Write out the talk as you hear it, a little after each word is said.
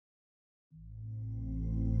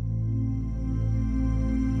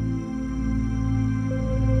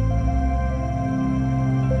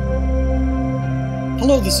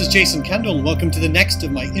Hello, this is Jason Kendall, and welcome to the next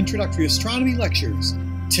of my introductory astronomy lectures.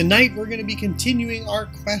 Tonight we're going to be continuing our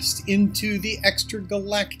quest into the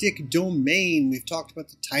extragalactic domain. We've talked about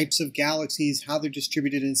the types of galaxies, how they're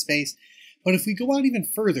distributed in space, but if we go out even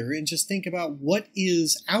further and just think about what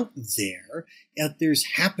is out there's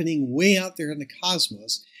happening way out there in the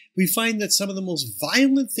cosmos, we find that some of the most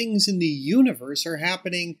violent things in the universe are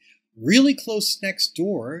happening really close next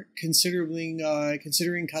door, considering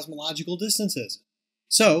cosmological distances.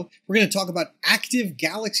 So, we're going to talk about active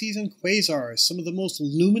galaxies and quasars, some of the most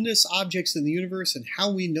luminous objects in the universe, and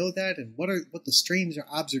how we know that, and what the strange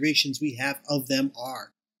observations we have of them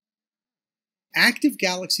are. Active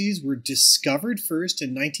galaxies were discovered first in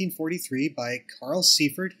 1943 by Carl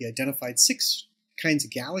Seyfert. He identified 6 kinds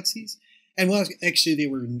of galaxies. And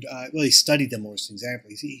he studied them most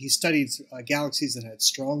exactly. He studied galaxies that had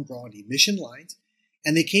strong, broad emission lines,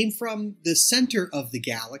 and they came from the center of the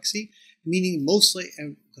galaxy, coming mostly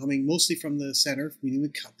from the center, meaning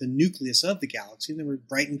the nucleus of the galaxy, and they were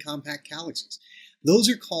bright and compact galaxies. Those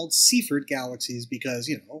are called Seyfert galaxies because,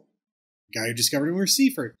 the guy who discovered them was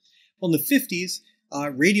Seyfert. Well, in the 50s,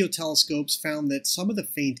 radio telescopes found that some of the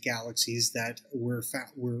faint galaxies there were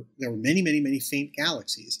many, many, many faint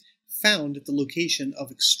galaxies found at the location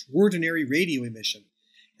of extraordinary radio emission.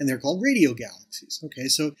 And they're called radio galaxies. Okay,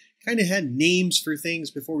 so kind of had names for things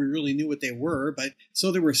before we really knew what they were. But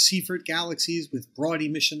so there were Seyfert galaxies with broad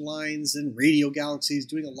emission lines and radio galaxies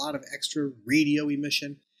doing a lot of extra radio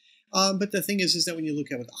emission. But the thing is that when you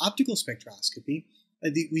look at it with optical spectroscopy,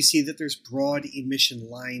 we see that there's broad emission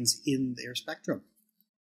lines in their spectrum.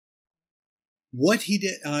 What he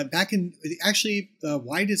did why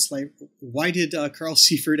did Carl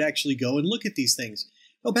Seyfert actually go and look at these things?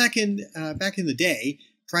 Well, back in the day,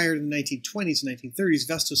 prior to the 1920s and 1930s,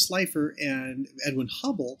 Vesto Slipher and Edwin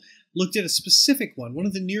Hubble looked at a specific one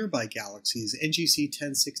of the nearby galaxies, NGC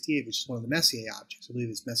 1068, which is one of the Messier objects. I believe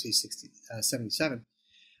it's Messier 77.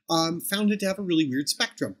 Found it to have a really weird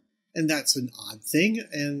spectrum. And that's an odd thing.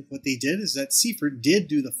 And what they did is that Seyfert did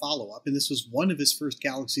do the follow-up, and this was one of his first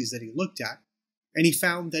galaxies that he looked at. And he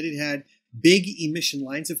found that it had big emission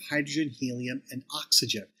lines of hydrogen, helium, and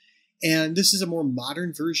oxygen. And this is a more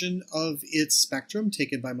modern version of its spectrum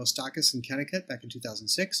taken by Mostakis and Kennicott back in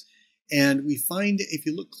 2006. And we find, if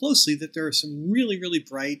you look closely, that there are some really, really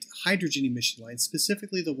bright hydrogen emission lines,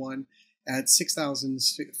 specifically the one at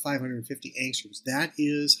 6,550 angstroms. That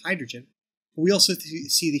is hydrogen. We also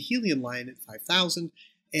see the helium line at 5,000,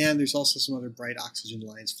 and there's also some other bright oxygen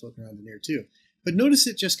lines floating around in there too. But notice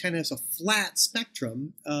it just kind of has a flat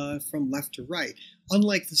spectrum from left to right,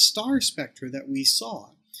 unlike the star spectra that we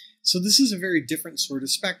saw. So this is a very different sort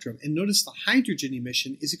of spectrum. And notice the hydrogen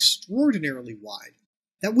emission is extraordinarily wide.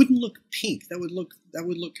 That wouldn't look pink. That would look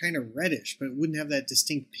kind of reddish, but it wouldn't have that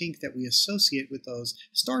distinct pink that we associate with those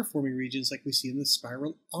star-forming regions like we see in the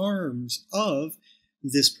spiral arms of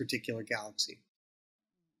this particular galaxy.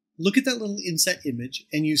 Look at that little inset image,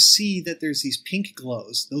 and you see that there's these pink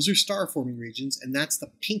glows. Those are star-forming regions, and that's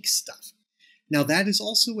the pink stuff. Now, that is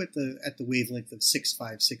also at the wavelength of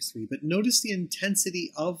 6563, but notice the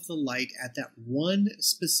intensity of the light at that one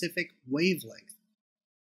specific wavelength.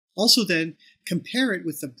 Also then, compare it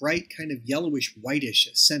with the bright kind of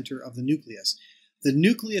yellowish-whitish center of the nucleus. The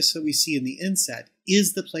nucleus that we see in the inset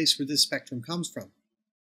is the place where this spectrum comes from.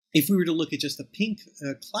 If we were to look at just the pink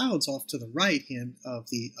clouds off to the right hand of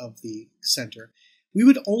the center, we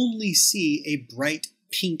would only see a bright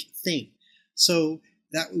pink thing. So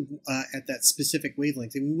that at that specific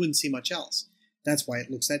wavelength, and we wouldn't see much else. That's why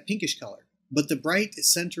it looks that pinkish color. But the bright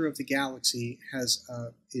center of the galaxy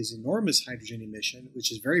is enormous hydrogen emission,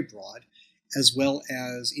 which is very broad, as well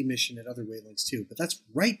as emission at other wavelengths too. But that's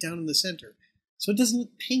right down in the center. So it doesn't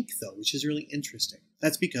look pink though, which is really interesting.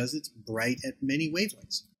 That's because it's bright at many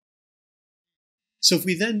wavelengths. So if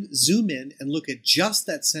we then zoom in and look at just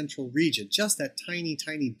that central region, just that tiny,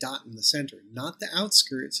 tiny dot in the center, not the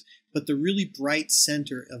outskirts, but the really bright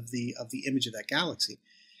center of the image of that galaxy,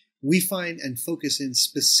 we find and focus in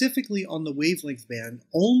specifically on the wavelength band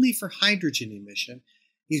only for hydrogen emission.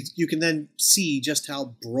 You can then see just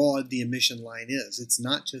how broad the emission line is. It's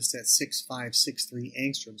not just at 6563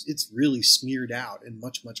 angstroms. It's really smeared out and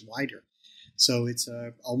much, much wider. So it's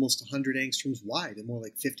almost 100 angstroms wide, and more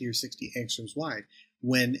like 50 or 60 angstroms wide,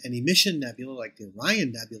 when an emission nebula like the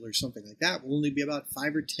Orion Nebula or something like that will only be about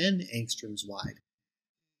 5 or 10 angstroms wide.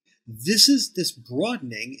 This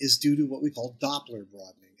broadening is due to what we call Doppler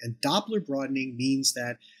broadening. And Doppler broadening means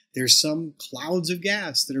that there's some clouds of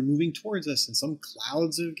gas that are moving towards us and some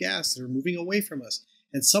clouds of gas that are moving away from us.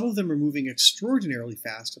 And some of them are moving extraordinarily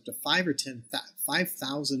fast, up to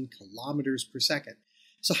 5,000 kilometers per second.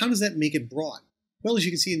 So how does that make it broad? Well, as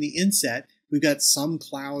you can see in the inset, we've got some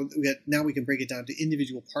cloud. Now we can break it down to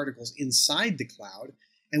individual particles inside the cloud,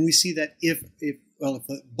 and we see that if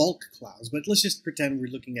bulk clouds, but let's just pretend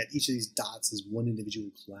we're looking at each of these dots as one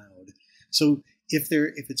individual cloud. So if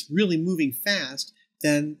it's really moving fast,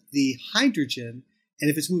 then the hydrogen, and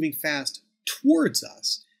if it's moving fast towards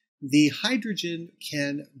us, the hydrogen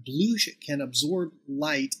can absorb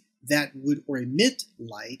light that would, or emit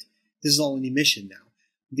light. This is all an emission now.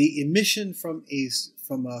 The emission from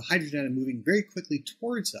a hydrogen atom moving very quickly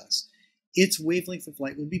towards us, its wavelength of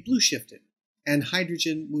light will be blue shifted, and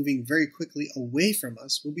hydrogen moving very quickly away from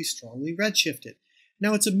us will be strongly red shifted.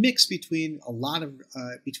 Now it's a mix between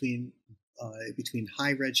between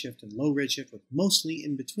high redshift and low redshift, with mostly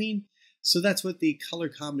in between. So that's what the color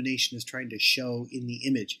combination is trying to show in the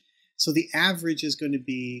image. So the average is going to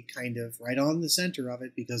be kind of right on the center of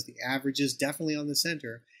it, because the average is definitely on the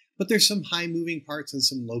center, but there's some high moving parts and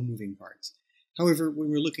some low moving parts. However, when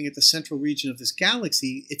we're looking at the central region of this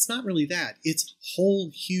galaxy, it's not really that. It's whole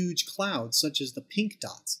huge clouds, such as the pink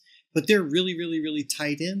dots, but they're really, really, really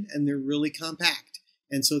tight in, and they're really compact.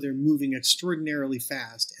 And so they're moving extraordinarily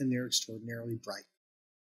fast, and they're extraordinarily bright.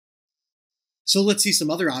 So let's see some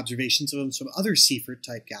other observations of some other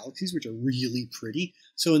Seyfert-type galaxies, which are really pretty.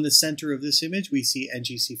 So in the center of this image, we see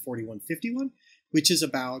NGC 4151, which is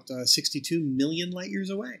about 62 million light years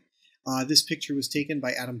away. This picture was taken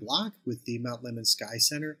by Adam Block with the Mount Lemmon Sky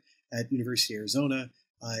Center at University of Arizona,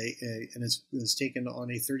 and it was taken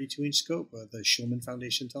on a 32-inch scope, the Schulman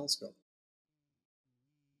Foundation telescope.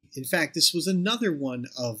 In fact, this was another one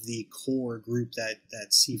of the core group that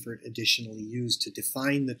Seyfert additionally used to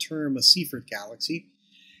define the term a Seyfert galaxy.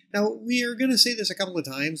 Now, we are going to say this a couple of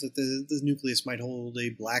times, that the nucleus might hold a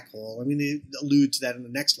black hole. I mean, they allude to that in the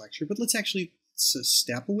next lecture, but let's actually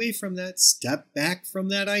step away from that, step back from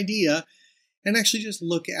that idea, and actually just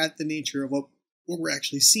look at the nature of what we're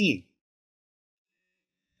actually seeing.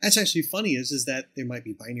 That's actually funny is that there might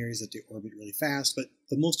be binaries that they orbit really fast, but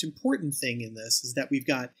the most important thing in this is that we've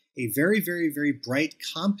got a very, very, very bright,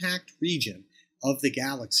 compact region of the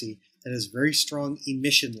galaxy that has very strong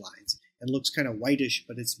emission lines and looks kind of whitish,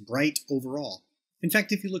 but it's bright overall. In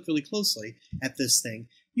fact, if you look really closely at this thing,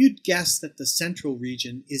 you'd guess that the central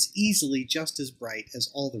region is easily just as bright as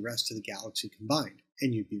all the rest of the galaxy combined,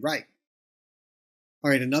 and you'd be right. All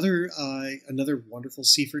right, another wonderful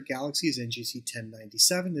Seyfert galaxy is NGC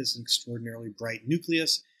 1097. It's an extraordinarily bright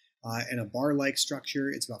nucleus and a bar-like structure.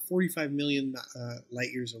 It's about 45 million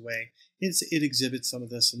light years away. It exhibits some of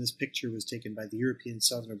this, and this picture was taken by the European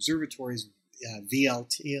Southern Observatory's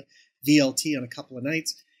VLT on a couple of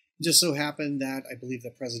nights. It just so happened that I believe the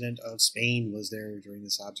president of Spain was there during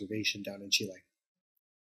this observation down in Chile.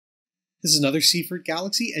 This is another Seyfert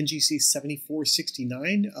galaxy, NGC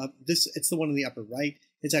 7469. It's the one in the upper right.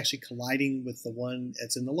 It's actually colliding with the one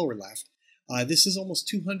that's in the lower left. This is almost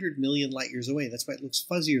 200 million light years away. That's why it looks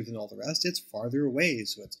fuzzier than all the rest. It's farther away,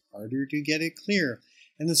 so it's harder to get it clear.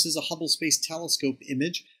 And this is a Hubble Space Telescope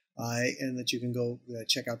image, and that you can go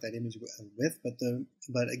check out that image with.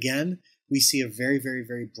 But again, we see a very, very,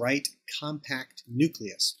 very bright, compact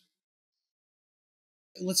nucleus.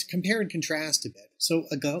 Let's compare and contrast a bit. So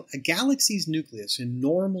a galaxy's nucleus in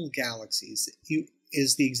normal galaxies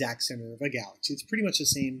is the exact center of a galaxy. It's pretty much the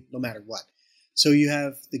same no matter what. So you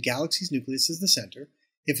have the galaxy's nucleus as the center.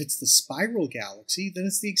 If it's the spiral galaxy, then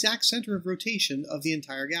it's the exact center of rotation of the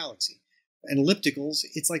entire galaxy. And ellipticals,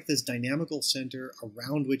 it's like this dynamical center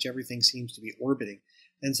around which everything seems to be orbiting.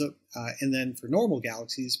 And so, and then for normal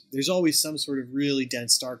galaxies, there's always some sort of really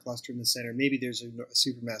dense star cluster in the center. Maybe there's a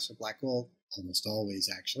supermassive black hole. Almost always,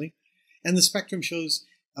 actually. And the spectrum shows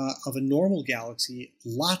of a normal galaxy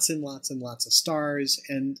lots and lots and lots of stars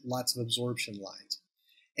and lots of absorption lines.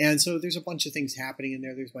 And so there's a bunch of things happening in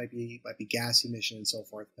there. There might be gas emission and so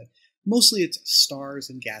forth, but mostly it's stars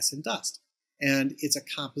and gas and dust. And it's a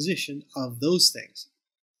composition of those things.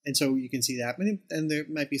 And so you can see that. And there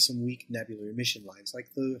might be some weak nebular emission lines, like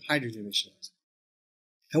the hydrogen emission lines.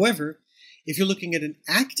 However, if you're looking at an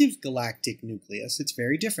active galactic nucleus, it's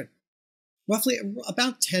very different. Roughly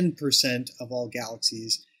about 10% of all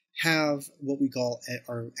galaxies have what we call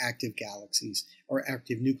our active galaxies or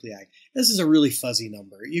active nuclei. This is a really fuzzy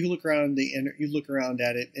number. You look around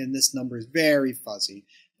at it, and this number is very fuzzy.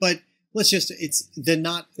 But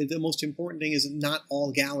the most important thing is that not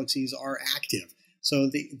all galaxies are active.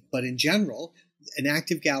 But in general, an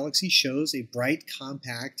active galaxy shows a bright,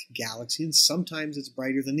 compact galaxy, and sometimes it's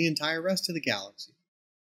brighter than the entire rest of the galaxy.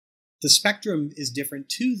 The spectrum is different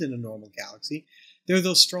too than a normal galaxy. There are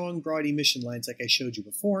those strong, broad emission lines like I showed you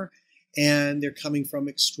before, and they're coming from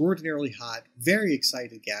extraordinarily hot, very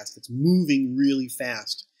excited gas that's moving really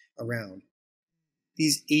fast around.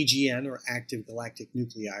 These AGN, or active galactic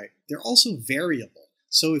nuclei, they're also variable.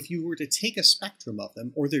 So if you were to take a spectrum of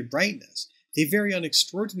them, or their brightness, they vary on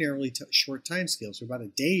extraordinarily short timescales, or about a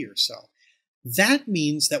day or so. That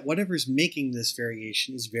means that whatever's making this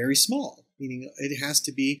variation is very small, meaning it has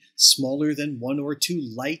to be smaller than 1 or 2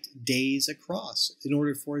 light days across in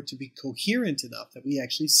order for it to be coherent enough that we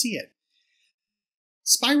actually see it.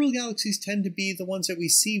 Spiral galaxies tend to be the ones that we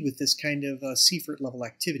see with this kind of Seyfert level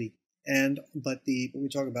activity. But when we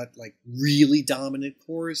talk about like really dominant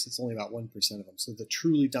cores, it's only about 1% of them. So the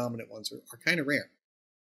truly dominant ones are kind of rare.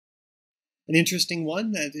 An interesting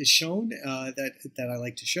one that is shown that I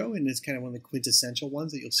like to show, and it's kind of one of the quintessential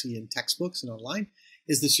ones that you'll see in textbooks and online,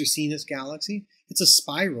 is the Circinus galaxy. It's a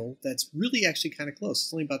spiral that's really actually kind of close.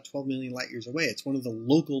 It's only about 12 million light years away. It's one of the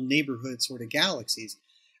local neighborhood sort of galaxies.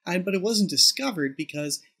 But it wasn't discovered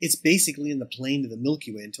because it's basically in the plane of the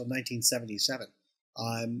Milky Way until 1977.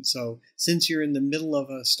 So since you're in the middle of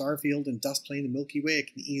a star field and dust plane of the Milky Way, it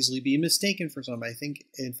can easily be mistaken for something. I think,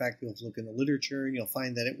 in fact, you'll look in the literature and you'll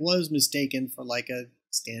find that it was mistaken for like a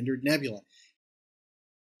standard nebula.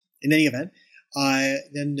 In any event,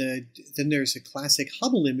 then there's a classic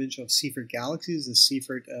Hubble image of Seyfert galaxies, the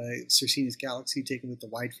Seyfert Circinus galaxy taken with the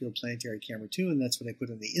Wide Field Planetary Camera 2, and that's what I put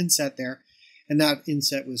in the inset there. And that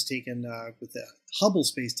inset was taken with the Hubble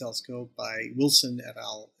Space Telescope by Wilson et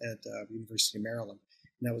al. At University of Maryland,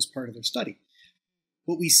 and that was part of their study.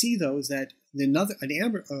 What we see, though, is that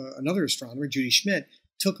another astronomer, Judy Schmidt,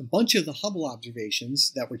 took a bunch of the Hubble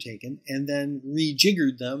observations that were taken and then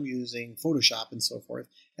rejiggered them using Photoshop and so forth,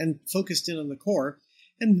 and focused in on the core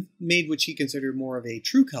and made what she considered more of a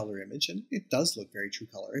true color image, and it does look very true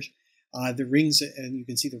colorish. The rings, and you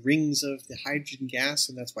can see the rings of the hydrogen gas,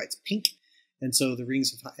 and that's why it's pink. And so the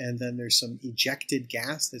rings of, and then there's some ejected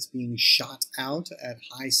gas that's being shot out at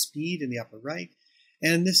high speed in the upper right.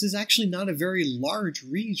 And this is actually not a very large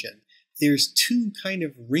region. There's 2 kind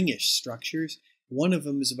of ringish structures. One of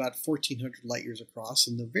them is about 1,400 light years across,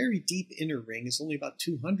 and the very deep inner ring is only about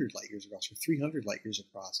 200 light years across, or 300 light years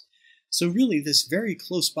across. So really, this very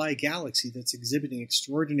close-by galaxy that's exhibiting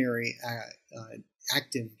extraordinary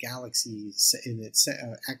active galaxies in its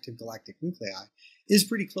active galactic nuclei is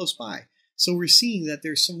pretty close by. So we're seeing that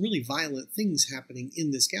there's some really violent things happening in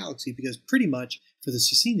this galaxy, because pretty much for the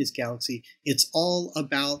Circinus galaxy, it's all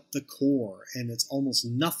about the core, and it's almost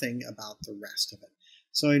nothing about the rest of it.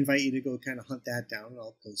 So I invite you to go kind of hunt that down, and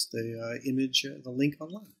I'll post the image, the link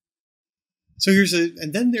online. So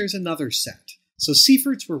and then there's another set. So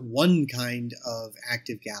Seyferts were one kind of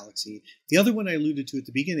active galaxy. The other one I alluded to at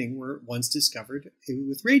the beginning were ones discovered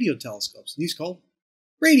with radio telescopes. These are called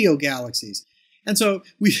radio galaxies. And so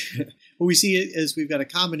what we see is we've got a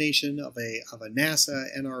combination of a NASA,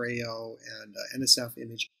 NRAO, and NSF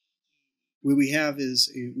image. What we have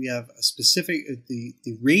is we have a specific,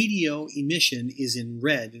 the radio emission is in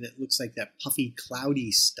red, and it looks like that puffy,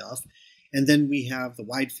 cloudy stuff. And then we have the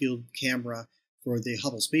wide field camera for the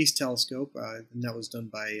Hubble Space Telescope, and that was done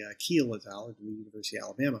by Keel et al. At the University of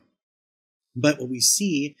Alabama. But what we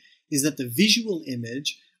see is that the visual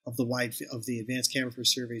image of the Advanced Camera for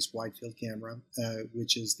Surveys wide field camera,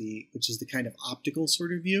 which is the kind of optical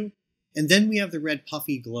sort of view, and then we have the red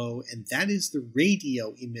puffy glow, and that is the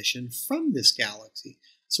radio emission from this galaxy.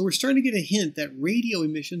 So we're starting to get a hint that radio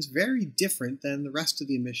emission is very different than the rest of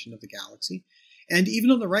the emission of the galaxy. And even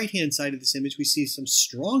on the right-hand side of this image, we see some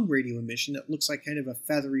strong radio emission that looks like kind of a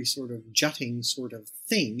feathery sort of jutting sort of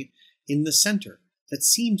thing in the center that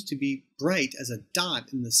seems to be bright as a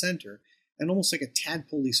dot in the center, and almost like a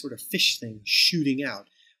tadpole-y sort of fish thing shooting out.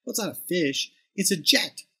 Well, it's not a fish, it's a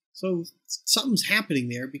jet. So something's happening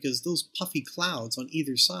there, because those puffy clouds on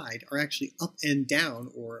either side are actually up and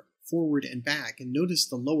down, or forward and back. And notice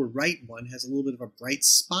the lower right one has a little bit of a bright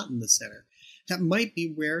spot in the center. That might be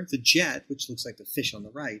where the jet, which looks like the fish on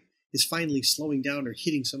the right, is finally slowing down or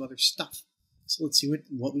hitting some other stuff. So let's see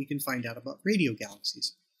what we can find out about radio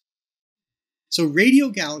galaxies. So radio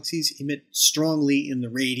galaxies emit strongly in the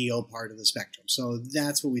radio part of the spectrum. So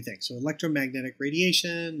that's what we think. So electromagnetic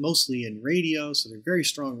radiation, mostly in radio. So they're very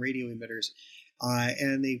strong radio emitters.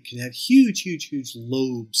 And they can have huge, huge, huge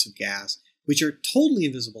lobes of gas, which are totally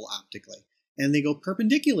invisible optically. And they go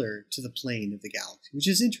perpendicular to the plane of the galaxy, which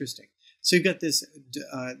is interesting. So you've got this,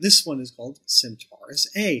 this one is called Centaurus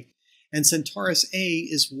A. And Centaurus A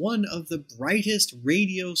is one of the brightest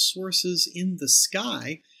radio sources in the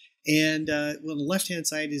sky. And on the left-hand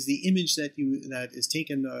side is the image that is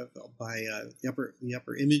taken by the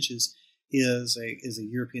upper image is a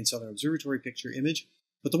European Southern Observatory picture image,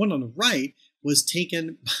 but the one on the right was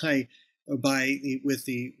taken with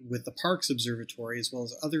the Parkes Observatory, as well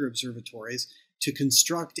as other observatories, to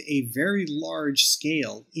construct a very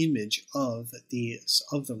large-scale image of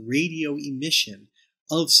the radio emission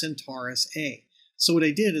of Centaurus A. So what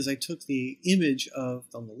I did is I took the image on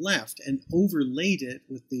the left and overlaid it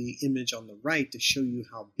with the image on the right to show you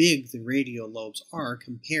how big the radio lobes are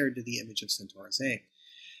compared to the image of Centaurus A.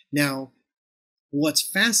 Now, what's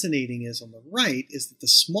fascinating is on the right is that the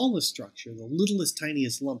smallest structure, the littlest,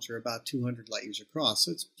 tiniest lumps, are about 200 light years across.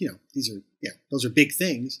 So it's, those are big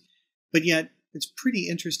things, but yet it's pretty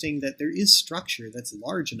interesting that there is structure that's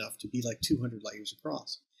large enough to be like 200 light years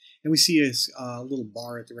across. And we see a little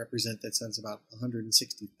bar at the represent that says about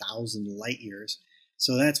 160,000 light years.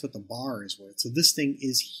 So that's what the bar is worth. So this thing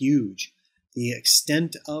is huge. The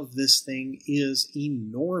extent of this thing is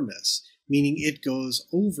enormous, meaning it goes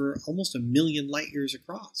over almost 1 million light years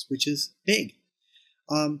across, which is big.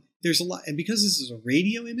 There's a lot, and because this is a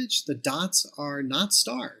radio image, the dots are not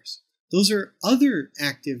stars. Those are other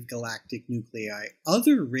active galactic nuclei,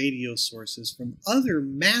 other radio sources from other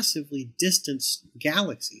massively distant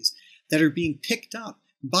galaxies that are being picked up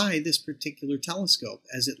by this particular telescope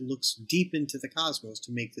as it looks deep into the cosmos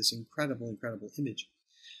to make this incredible, incredible image.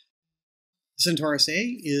 Centaurus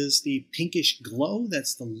A is the pinkish glow.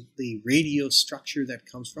 That's the radio structure that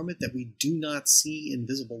comes from it that we do not see in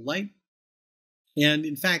visible light. And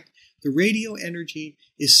in fact, the radio energy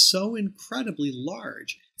is so incredibly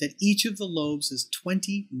large that each of the lobes is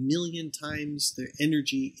 20 million times the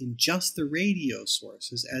energy in just the radio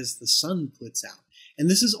sources as the sun puts out. And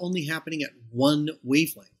this is only happening at one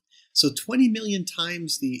wavelength. So 20 million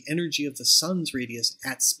times the energy of the sun's radius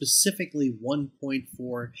at specifically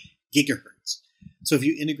 1.4 gigahertz. So if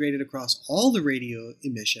you integrate it across all the radio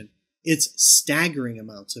emission, it's staggering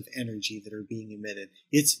amounts of energy that are being emitted.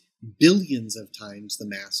 It's billions of times the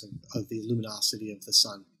mass of the luminosity of the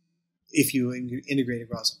sun if you integrate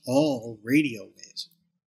across all radio waves.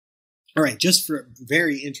 All right, just for a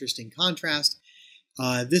very interesting contrast,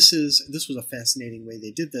 this was a fascinating way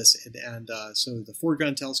they did this, and so the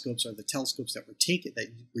foreground telescopes are the telescopes that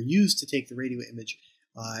were used to take the radio image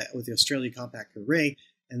with the Australia Compact Array,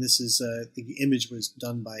 and this is the image was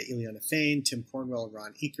done by Ileana Fain, Tim Cornwell,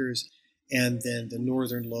 Ron Eakers, and then the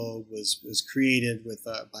northern lobe was created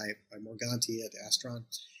by Morganti at Astron,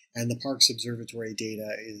 and the Parkes Observatory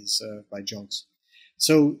data is by Jonks.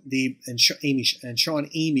 So Sean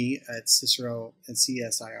Amy at Cicero and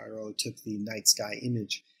CSIRO took the night sky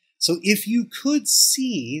image. So if you could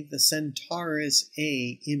see the Centaurus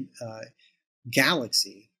A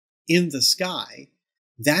galaxy in the sky,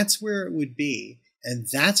 that's where it would be, and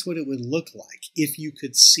that's what it would look like if you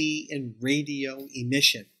could see in radio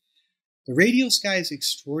emission. The radio sky is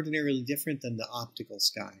extraordinarily different than the optical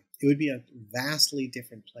sky. It would be a vastly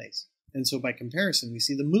different place. And so by comparison, we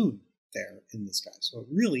see the moon there in the sky. So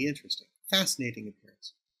really interesting, fascinating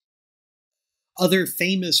appearance. Other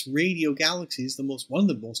famous radio galaxies, one of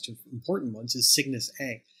the most important ones is Cygnus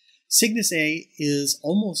A. Cygnus A is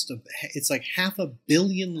it's like 500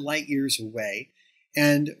 million light years away.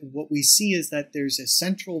 And what we see is that there's a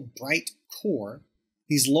central bright core,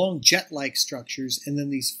 these long jet-like structures, and then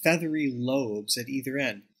these feathery lobes at either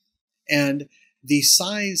end. And the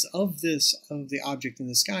size of the object in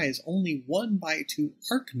the sky is only 1/2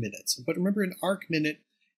 arc minutes. But remember, an arc minute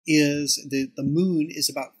is the moon is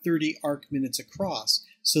about 30 arc minutes across.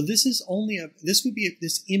 So this is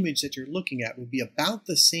this image that you're looking at would be about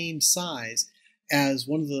the same size as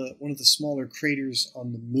one of the smaller craters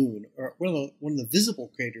on the moon, or one of the visible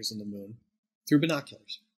craters on the moon through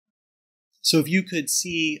binoculars. So if you could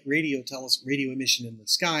see radio emission in the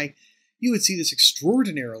sky, you would see this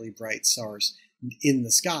extraordinarily bright source in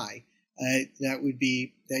the sky. That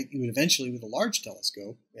you would eventually, with a large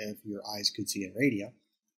telescope, if your eyes could see in radio,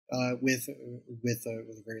 with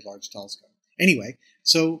a very large telescope. Anyway,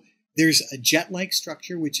 so there's a jet-like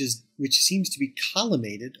structure which seems to be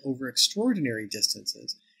collimated over extraordinary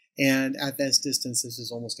distances, and at this distance, this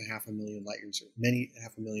is almost 500,000 light years, or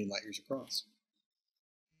 500,000 light years across.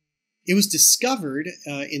 It was discovered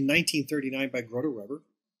in 1939 by Grote Reber,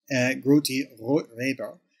 and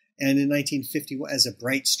in 1951 as a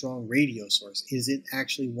bright, strong radio source. Is it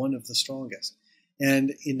actually one of the strongest?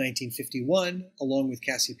 And in 1951, along with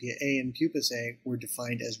Cassiopeia A and Puppis A, were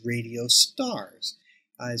defined as radio stars,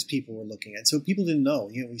 as people were looking at. So people didn't know.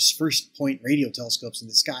 We first point radio telescopes in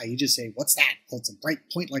the sky. You just say, "What's that?" "Well, it's a bright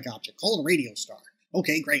point-like object. Call it a radio star."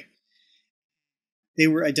 Okay, great. They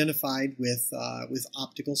were identified with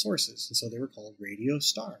optical sources, and so they were called radio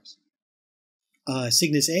stars.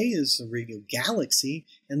 Cygnus A is a radio galaxy,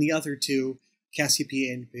 and the other two,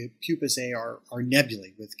 Cassiopeia and Puppis A, are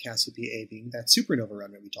nebulae, with Cassiopeia A being that supernova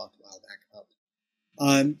run that we talked a while back about.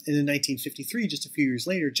 And in 1953, just a few years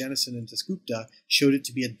later, Jennison and Dasgupta showed it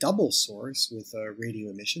to be a double source with radio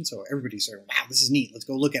emission. So everybody started, wow, this is neat. Let's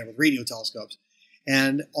go look at it with radio telescopes.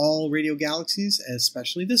 And all radio galaxies,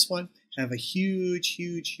 especially this one, have a huge,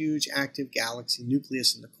 huge, huge active galaxy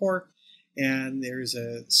nucleus in the core. And there's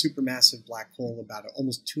a supermassive black hole about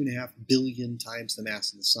almost 2.5 billion times the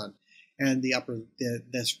mass of the sun. And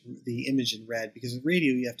that's the image in red, because in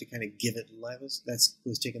radio you have to kind of give it levels. That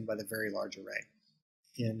was taken by the Very Large Array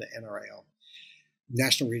in the NRAO,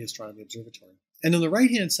 National Radio Astronomy Observatory. And on the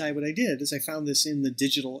right-hand side, what I did is I found this in the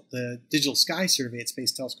Digital Sky Survey at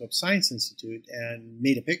Space Telescope Science Institute, and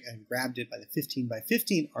made a pic and grabbed it by the 15 by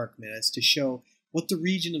 15 arc minutes to show what the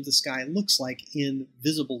region of the sky looks like in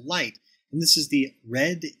visible light. And this is the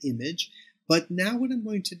red image. But now what I'm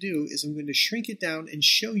going to do is I'm going to shrink it down and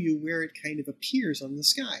show you where it kind of appears on the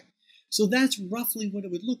sky. So that's roughly what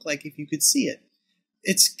it would look like if you could see it.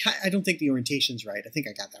 I don't think the orientation's right. I think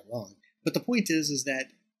I got that wrong. But the point is that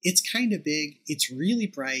it's kind of big. It's really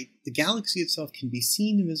bright. The galaxy itself can be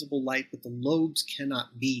seen in visible light, but the lobes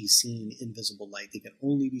cannot be seen in visible light. They can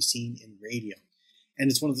only be seen in radio. And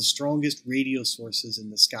it's one of the strongest radio sources in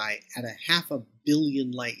the sky at 500 million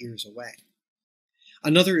light years away.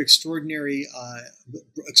 Another extraordinarily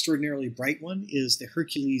bright one is the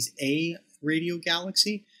Hercules A radio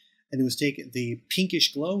galaxy. And it was taken, the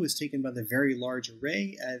pinkish glow was taken by the Very Large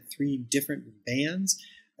Array at 3 different bands,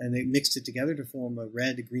 and they mixed it together to form a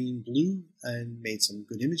red, green, blue, and made some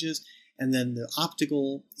good images. And then the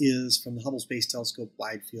optical is from the Hubble Space Telescope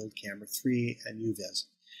Wide Field Camera 3 and UVIS.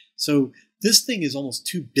 So this thing is almost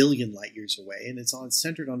 2 billion light years away, and it's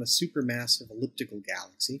centered on a supermassive elliptical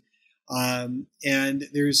galaxy. And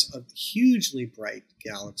there's a hugely bright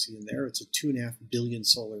galaxy in there. It's a 2.5 billion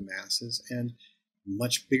solar masses, and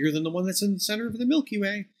much bigger than the one that's in the center of the Milky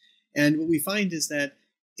Way. And what we find is that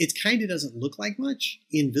it kind of doesn't look like much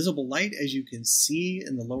in visible light, as you can see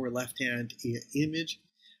in the lower left-hand image.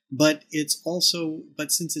 But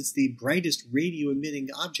since it's the brightest radio-emitting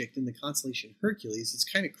object in the constellation Hercules, it's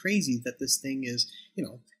kind of crazy that this thing is,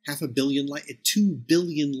 2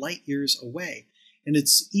 billion light years away. And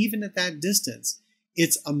it's even at that distance,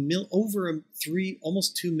 it's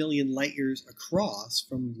almost 2 million light years across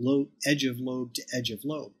from edge of lobe to edge of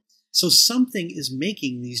lobe. So something is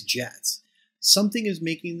making these jets. Something is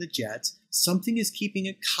making the jets. Something is keeping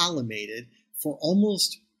it collimated for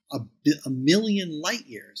almost a million light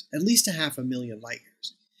years, at least 500,000 light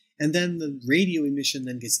years. And then the radio emission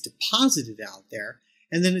then gets deposited out there,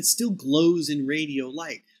 and then it still glows in radio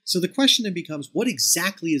light. So the question then becomes, what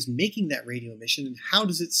exactly is making that radio emission, and how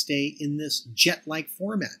does it stay in this jet-like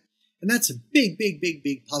format? And that's a big, big, big,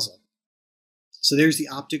 big puzzle. So there's the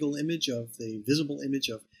optical image of the visible image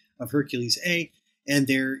of Hercules A, and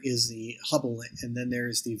there is the Hubble, and then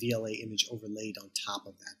there's the VLA image overlaid on top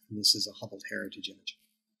of that. And this is a Hubble heritage image.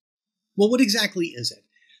 Well, what exactly is it?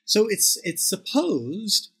 So it's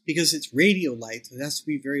supposed, because it's radio light, it has to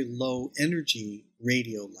be very low energy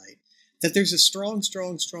radio light, that there's a strong,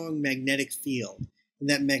 strong, strong magnetic field. And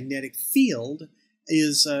that magnetic field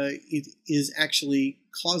is actually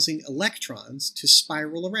causing electrons to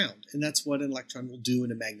spiral around. And that's what an electron will do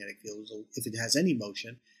in a magnetic field. If it has any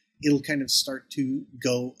motion, it'll kind of start to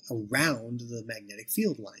go around the magnetic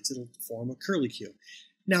field lines. It'll form a curlicue.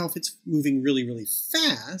 Now, if it's moving really, really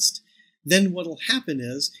fast, then what'll happen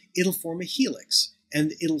is it'll form a helix,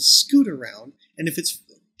 and it'll scoot around. And if it's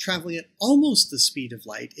traveling at almost the speed of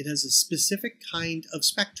light, it has a specific kind of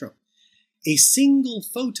spectrum. A single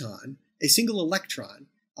photon, a single electron,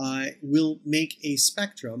 will make a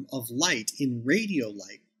spectrum of light in radio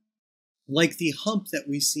light, like the hump that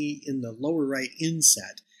we see in the lower right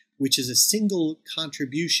inset, which is a single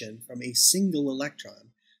contribution from a single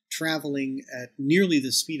electron traveling at nearly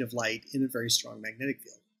the speed of light in a very strong magnetic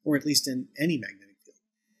field, or at least in any magnetic field.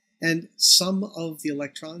 And some of the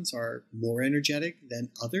electrons are more energetic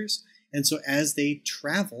than others, and so as they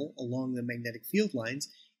travel along the magnetic field lines,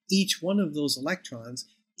 each one of those electrons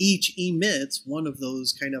each emits one of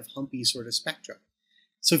those kind of humpy sort of spectra.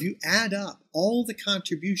 So if you add up all the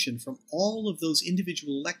contribution from all of those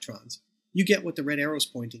individual electrons, you get what the red arrow is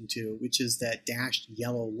pointing to, which is that dashed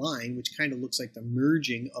yellow line, which kind of looks like the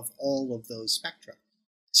merging of all of those spectra.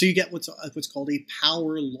 So you get what's called a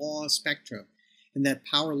power law spectrum. And that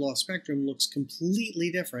power law spectrum looks completely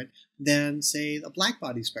different than, say, the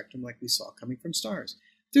blackbody spectrum like we saw coming from stars.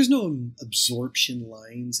 There's no absorption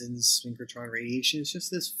lines in synchrotron radiation. It's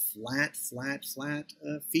just this flat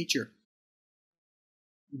feature.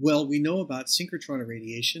 Well, we know about synchrotron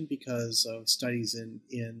radiation because of studies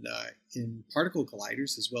in particle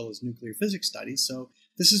colliders as well as nuclear physics studies. So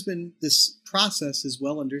This process is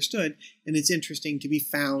well understood, and it's interesting to be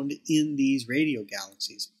found in these radio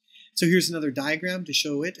galaxies. So here's another diagram to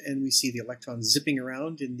show it, and we see the electron zipping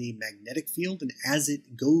around in the magnetic field, and as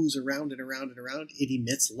it goes around and around and around, it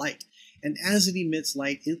emits light. And as it emits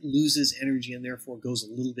light, it loses energy and therefore goes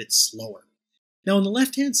a little bit slower. Now on the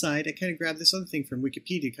left-hand side, I kind of grabbed this other thing from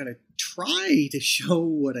Wikipedia to kind of try to show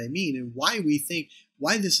what I mean and why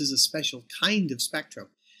this is a special kind of spectrum.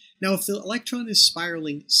 Now if the electron is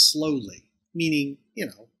spiraling slowly, meaning,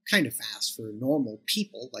 kind of fast for normal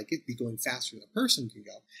people, like it'd be going faster than a person can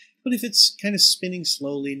go, but if it's kind of spinning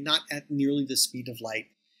slowly, not at nearly the speed of light,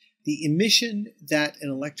 the emission that an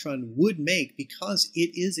electron would make, because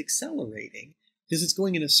it is accelerating, because it's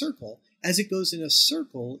going in a circle, as it goes in a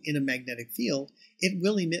circle in a magnetic field, it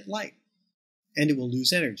will emit light, and it will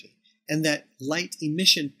lose energy. And that light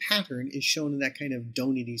emission pattern is shown in that kind of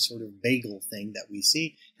donut-y sort of bagel thing that we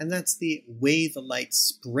see, and that's the way the light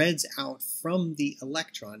spreads out from the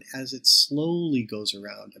electron as it slowly goes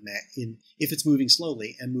around, if it's moving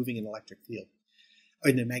slowly and moving in an electric field,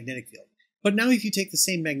 or in a magnetic field. But now if you take the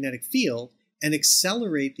same magnetic field and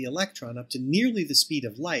accelerate the electron up to nearly the speed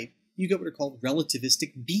of light, you get what are called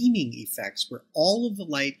relativistic beaming effects, where all of the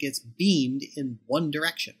light gets beamed in one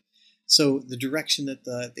direction. So the direction that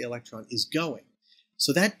the electron is going.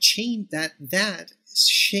 So that shape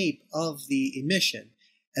of the emission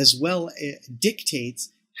as well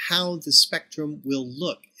dictates how the spectrum will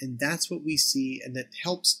look. And that's what we see, and that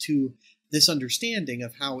helps to this understanding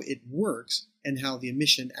of how it works and how the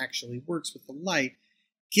emission actually works with the light,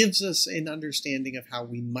 gives us an understanding of how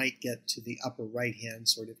we might get to the upper right-hand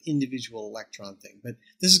sort of individual electron thing. But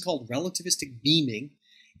this is called relativistic beaming.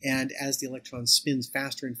 And as the electron spins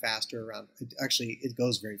faster and faster around, it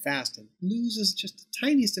goes very fast and loses just the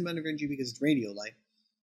tiniest amount of energy because it's radio light.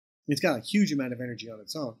 It's got a huge amount of energy on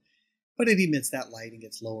its own, but it emits that light and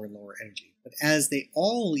gets lower and lower energy. But as they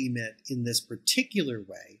all emit in this particular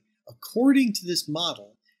way, according to this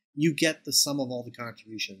model, you get the sum of all the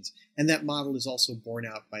contributions. And that model is also borne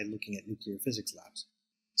out by looking at nuclear physics labs.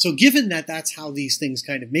 So given that that's how these things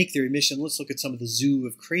kind of make their emission, let's look at some of the zoo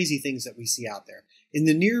of crazy things that we see out there. In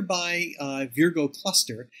the nearby Virgo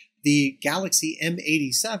cluster, the galaxy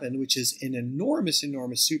M87, which is an enormous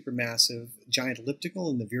supermassive giant elliptical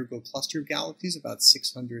in the Virgo cluster of galaxies, about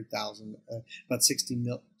 600,000, about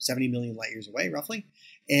 70 million light years away, roughly.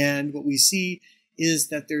 And what we see is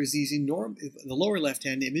that there's these enormous, the lower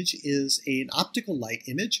left-hand image is an optical light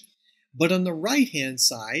image, but on the right-hand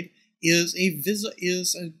side is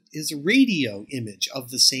a radio image of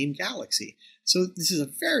the same galaxy. So this is a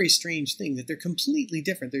very strange thing that they're completely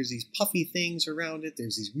different. There's these puffy things around it.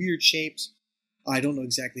 There's these weird shapes. I don't know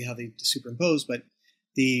exactly how they superimpose, but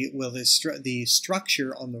the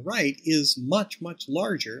structure on the right is much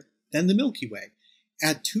larger than the Milky Way.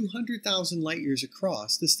 At 200,000 light years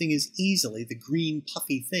across, this thing is easily, the green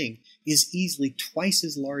puffy thing, is easily twice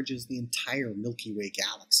as large as the entire Milky Way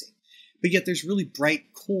galaxy. But yet there's really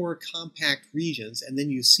bright core compact regions, and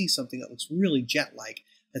then you see something that looks really jet-like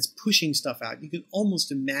that's pushing stuff out. You can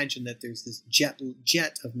almost imagine that there's this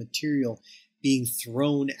jet of material being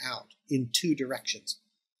thrown out in two directions.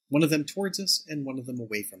 One of them towards us and one of them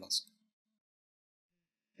away from us.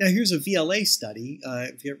 Now here's a VLA study, a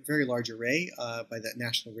very large array by the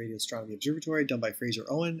National Radio Astronomy Observatory, done by Fraser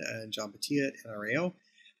Owen and John Batia at NRAO.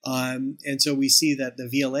 And so we see that the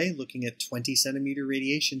VLA, looking at 20 centimeter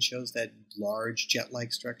radiation, shows that large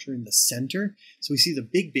jet-like structure in the center. So we see the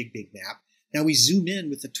big map. Now we zoom in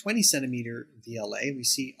with the 20 centimeter VLA. We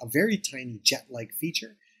see a very tiny jet-like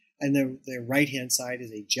feature. And the right-hand side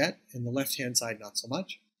is a jet, and the left-hand side not so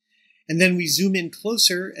much. And then we zoom in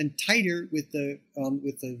closer and tighter with the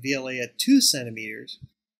VLA at 2 centimeters.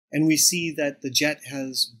 And we see that the jet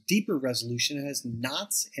has deeper resolution. It has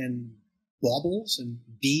knots and baubles and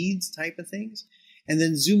beads type of things. And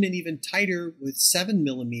then zoom in even tighter with 7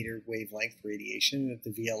 millimeter wavelength radiation at the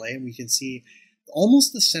VLA, and we can see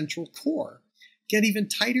almost the central core. Get even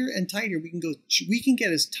tighter and tighter. We can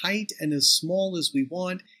get as tight and as small as we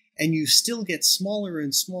want, and you still get smaller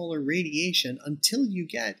and smaller radiation until you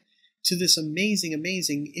get to this amazing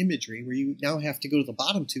imagery where you now have to go to the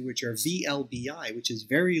bottom two, which are VLBI, which is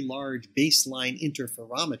very large baseline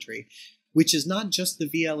interferometry, which is not just the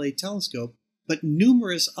VLA telescope, but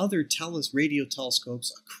numerous other radio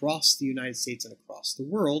telescopes across the United States and across the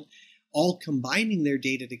world, all combining their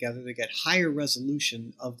data together to get higher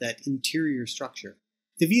resolution of that interior structure.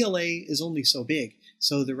 The VLA is only so big,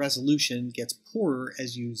 so the resolution gets poorer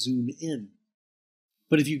as you zoom in.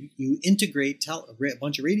 But if you integrate a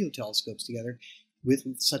bunch of radio telescopes together,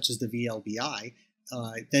 such as the VLBI,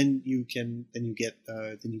 then you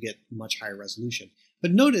get much higher resolution.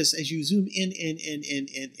 But notice as you zoom in,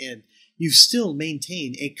 you still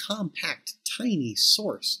maintain a compact, tiny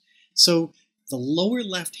source. So the lower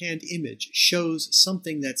left-hand image shows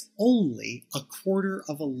something that's only a quarter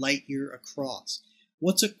of a light year across.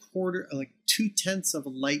 What's a quarter, like 2/10 of a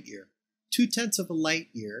light year? 2/10 of a light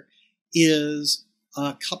year is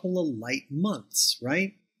a couple of light months,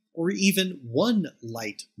 right? Or even 1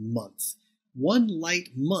 light month. 1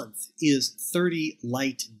 light month is 30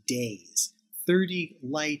 light days. 30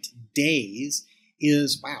 light days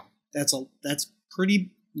is, wow, that's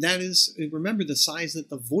pretty, that is, remember the size that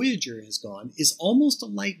the Voyager has gone is almost a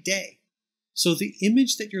light day. So the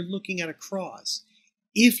image that you're looking at across,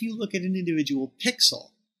 if you look at an individual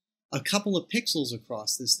pixel, a couple of pixels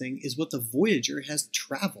across this thing is what the Voyager has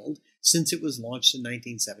traveled since it was launched in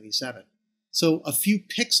 1977. So a few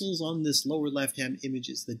pixels on this lower left-hand image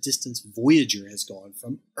is the distance Voyager has gone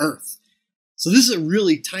from Earth. So this is a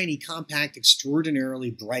really tiny, compact,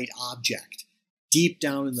 extraordinarily bright object deep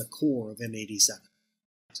down in the core of M87.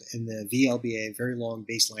 And the VLBA, Very Long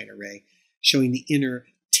Baseline Array, showing the inner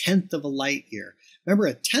 10th of a light year. Remember,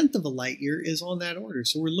 a 10th of a light year is on that order.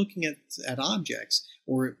 So we're looking at objects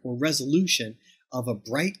or resolution of a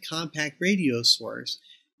bright, compact radio source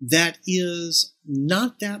that is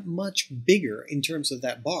not that much bigger in terms of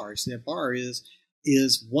that bar. So that bar is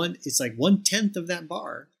one, it's like 1/10 of that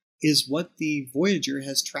bar is what the Voyager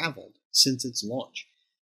has traveled since its launch.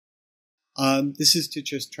 This is to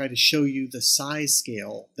just try to show you the size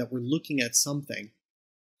scale that we're looking at something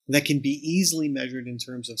that can be easily measured in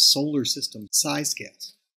terms of solar system size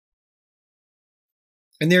scales.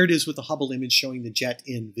 And there it is with the Hubble image showing the jet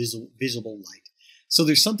in visible light. So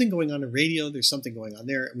there's something going on in radio, there's something going on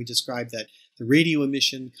there, and we described that the radio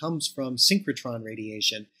emission comes from synchrotron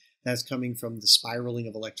radiation that's coming from the spiraling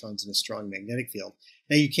of electrons in a strong magnetic field.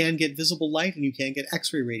 Now you can get visible light and you can get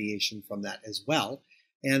X-ray radiation from that as well,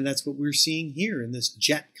 and that's what we're seeing here in this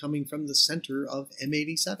jet coming from the center of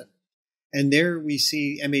M87. And there we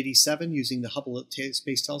see M87 using the Hubble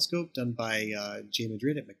Space Telescope done by J.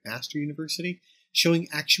 Madrid at McMaster University, showing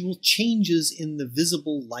actual changes in the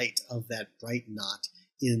visible light of that bright knot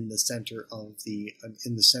in the center of the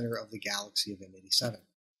galaxy of M87.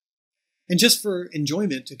 And just for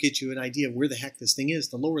enjoyment, to get you an idea of where the heck this thing is,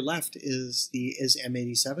 the lower left is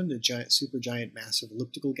M87, the giant, supergiant, massive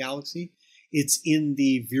elliptical galaxy. It's in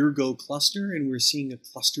the Virgo cluster, and we're seeing a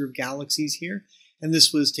cluster of galaxies here. And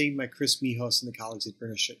this was taken by Chris Mijos and the colleagues at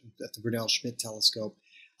the Brunel Schmidt telescope.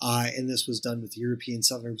 And this was done with the European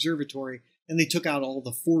Southern Observatory. And they took out all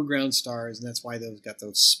the foreground stars, and that's why those got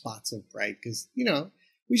those spots of bright. Because, you know,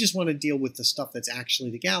 we just want to deal with the stuff that's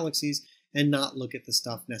actually the galaxies and not look at the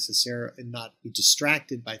stuff necessarily and not be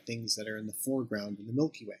distracted by things that are in the foreground in the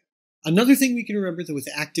Milky Way. Another thing we can remember that with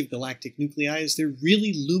active galactic nuclei is they're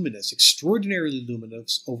really luminous, extraordinarily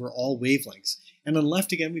luminous over all wavelengths. And on the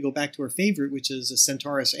left again, we go back to our favorite, which is a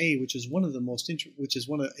Centaurus A, which is one of the most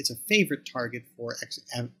it's a favorite target for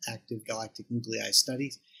active galactic nuclei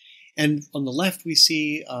studies. And on the left, we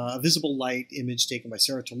see a visible light image taken by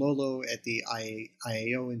Sarah Tololo at the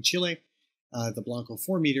IAO in Chile, the Blanco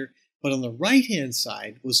 4-meter. But on the right-hand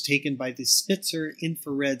side was taken by the Spitzer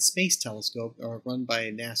Infrared Space Telescope, run by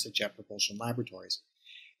NASA Jet Propulsion Laboratories.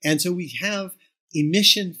 And so we have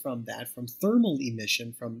emission from that, from thermal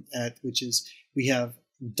emission, we have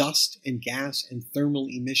dust and gas and thermal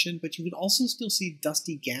emission, but you can also still see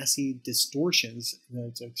dusty, gassy distortions.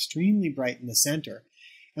 It's extremely bright in the center.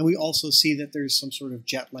 And we also see that there's some sort of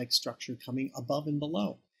jet-like structure coming above and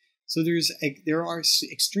below. So there are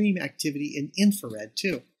extreme activity in infrared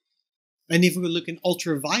too. And if we look in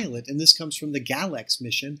ultraviolet, and this comes from the Galaxy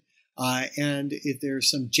mission, and if there's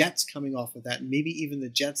some jets coming off of that, and maybe even the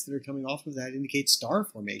jets that are coming off of that indicate star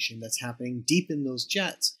formation that's happening deep in those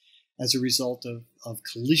jets as a result of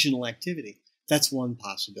collisional activity. That's one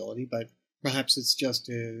possibility, but perhaps it's just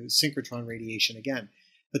synchrotron radiation again.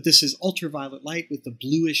 But this is ultraviolet light, with the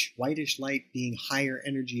bluish, whitish light being higher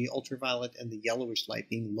energy ultraviolet and the yellowish light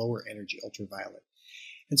being lower energy ultraviolet.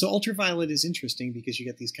 And so ultraviolet is interesting because you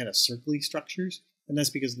get these kind of circly structures, and that's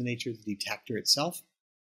because of the nature of the detector itself,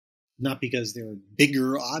 not because they're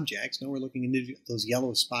bigger objects. No, we're looking into those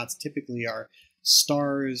yellow spots typically are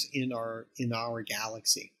stars in our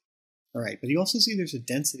galaxy. All right, but you also see there's a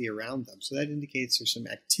density around them, so that indicates there's some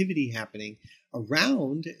activity happening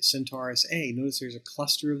around Centaurus A. Notice there's a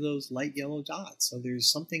cluster of those light yellow dots, so there's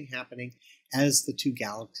something happening as the two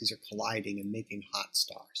galaxies are colliding and making hot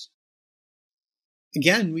stars.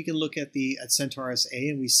 Again, we can look at Centaurus A,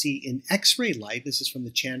 and we see in X-ray light. This is from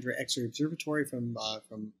the Chandra X-ray Observatory from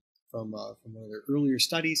one of their earlier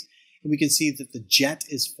studies, and we can see that the jet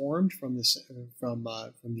is formed from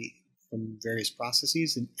the from various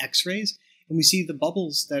processes in X-rays. And we see the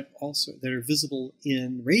bubbles that are visible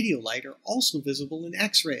in radio light are also visible in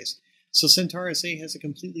X-rays. So Centaurus A has a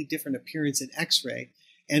completely different appearance in X-ray,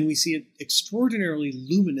 and we see an extraordinarily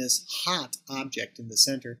luminous, hot object in the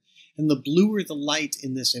center. And the bluer the light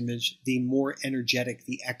in this image, the more energetic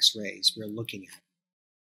the X-rays we're looking at.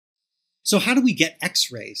 So how do we get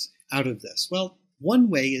X-rays out of this? Well, one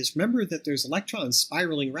way is, remember that there's electrons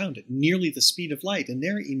spiraling around at nearly the speed of light, and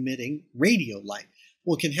they're emitting radio light.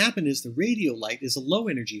 What can happen is the radio light is a low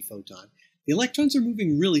energy photon. The electrons are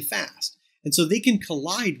moving really fast, and so they can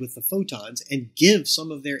collide with the photons and give some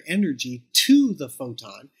of their energy to the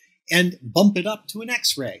photon and bump it up to an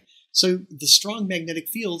X-ray. So the strong magnetic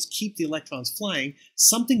fields keep the electrons flying.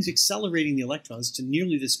 Something's accelerating the electrons to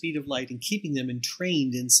nearly the speed of light and keeping them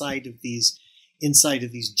entrained inside of these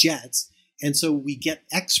jets. And so we get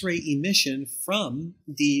X-ray emission from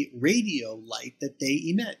the radio light that they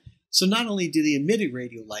emit. So not only do they emit a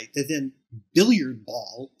radio light, they then billiard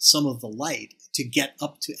ball some of the light to get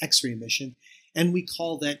up to X-ray emission, and we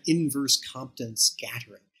call that inverse Compton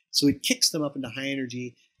scattering. So it kicks them up into high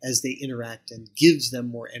energy as they interact and gives them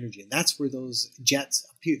more energy. And that's where those jets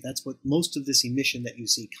appear. That's what most of this emission that you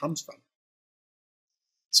see comes from.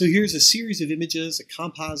 So here's a series of images, a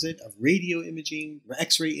composite of radio imaging,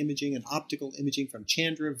 X-ray imaging, and optical imaging from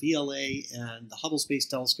Chandra, VLA, and the Hubble Space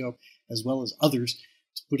Telescope, as well as others,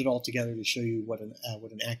 to put it all together to show you what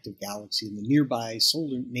an active galaxy in the nearby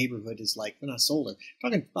solar neighborhood is like. Well, not solar,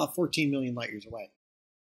 talking about 14 million light years away.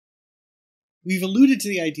 We've alluded to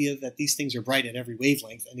the idea that these things are bright at every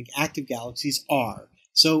wavelength, and active galaxies are.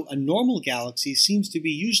 So a normal galaxy seems to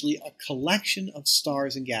be usually a collection of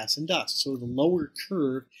stars and gas and dust. So the lower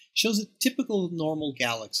curve shows a typical normal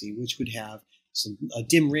galaxy, which would have a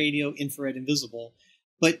dim radio, infrared, and visible.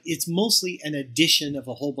 But it's mostly an addition of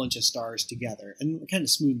a whole bunch of stars together. And we kind of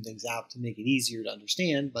smooth things out to make it easier to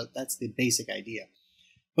understand, but that's the basic idea.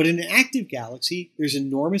 But in an active galaxy, there's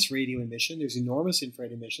enormous radio emission, there's enormous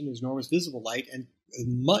infrared emission, there's enormous visible light, and a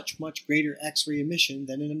much, much greater X-ray emission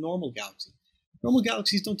than in a normal galaxy. Normal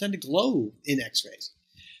galaxies don't tend to glow in X-rays.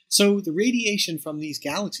 So the radiation from these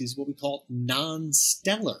galaxies is what we call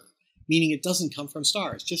non-stellar, meaning it doesn't come from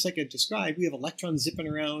stars. Just like I described, we have electrons zipping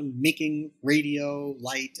around, making radio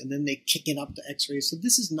light, and then they kick it up to X-rays. So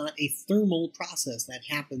this is not a thermal process that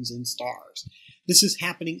happens in stars. This is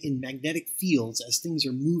happening in magnetic fields as things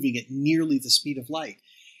are moving at nearly the speed of light.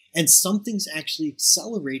 And something's actually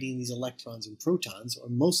accelerating these electrons and protons, or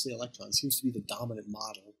mostly electrons, seems to be the dominant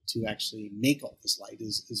model to actually make all this light,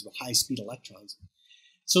 is high-speed electrons.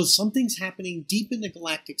 So something's happening deep in the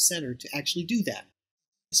galactic center to actually do that.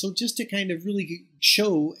 So just to kind of really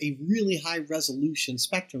show a really high-resolution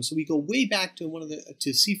spectrum, so we go way back to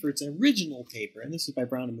to Seifert's original paper, and this is by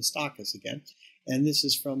Brown and Mistakis again, and this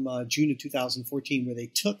is from June of 2014, where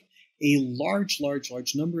they took a large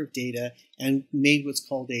number of data and made what's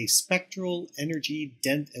called a spectral energy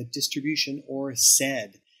distribution, or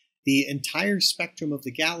SED, the entire spectrum of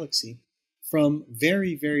the galaxy from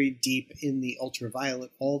very, very deep in the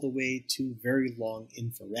ultraviolet all the way to very long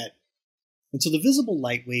infrared. And so the visible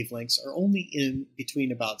light wavelengths are only in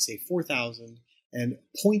between about, say, 4,000 and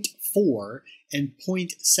 0.4 and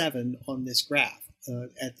 0.7 on this graph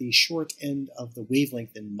at the short end of the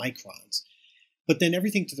wavelength in microns. But then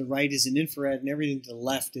everything to the right is in infrared, and everything to the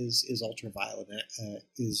left is ultraviolet,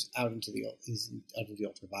 is out of the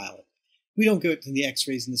ultraviolet. We don't go to the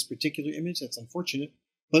X-rays in this particular image. That's unfortunate.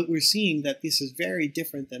 But we're seeing that this is very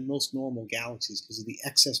different than most normal galaxies because of the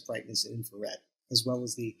excess brightness in infrared, as well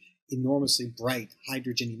as the enormously bright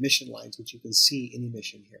hydrogen emission lines, which you can see in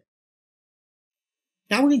emission here.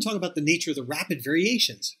 Now we're going to talk about the nature of the rapid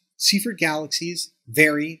variations. Seifert galaxies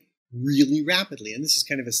vary really rapidly, and this is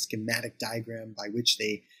kind of a schematic diagram by which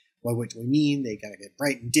what we mean. They gotta get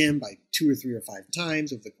bright and dim by 2 or 3 or 5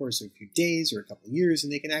 times over the course of a few days or a couple of years,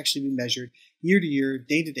 and they can actually be measured year to year,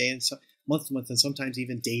 day to day, and month to month, and sometimes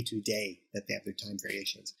even day to day that they have their time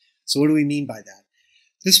variations. So what do we mean by that?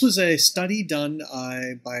 This was a study done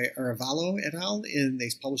by Arevalo et al.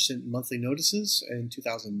 They published it in Monthly Notices in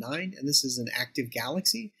 2009, and this is an active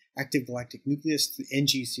galaxy, active galactic nucleus,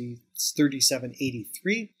 NGC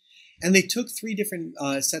 3783. And they took 3 different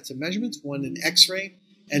sets of measurements, one in X-ray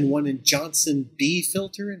and one in Johnson B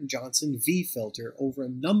filter and Johnson V filter over a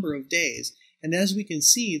number of days. And as we can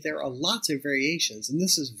see, there are lots of variations, and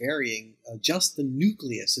this is varying. Just the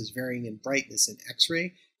nucleus is varying in brightness in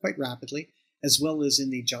X-ray quite rapidly, as well as in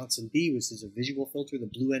the Johnson B, which is a visual filter, the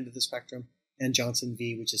blue end of the spectrum, and Johnson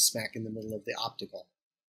V, which is smack in the middle of the optical.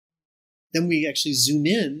 Then we actually zoom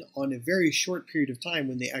in on a very short period of time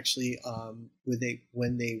when they actually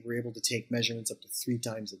when they were able to take measurements up to 3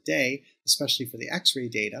 times a day, especially for the X-ray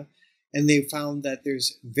data, and they found that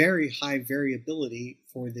there's very high variability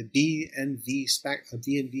for the BNV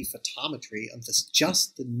photometry of this,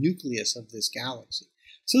 just the nucleus of this galaxy.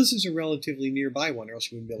 So this is a relatively nearby one, or else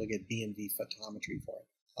you wouldn't be able to get BNV photometry for it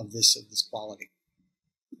of this quality.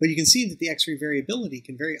 But you can see that the X-ray variability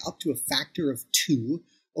can vary up to a factor of 2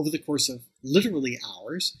 over the course of literally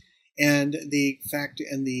hours, and the factor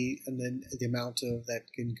and the amount of that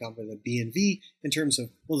can come with a BNV in terms of,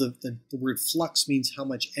 well, the word flux means how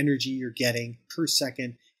much energy you're getting per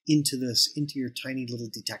second into your tiny little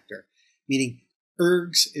detector, meaning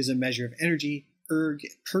ergs is a measure of energy, erg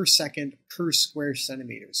per second per square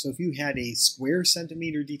centimeter. So if you had a square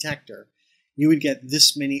centimeter detector, you would get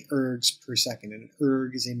this many ergs per second, and an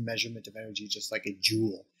erg is a measurement of energy, just like a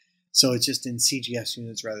joule. So it's just in CGS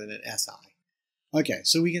units rather than SI. Okay,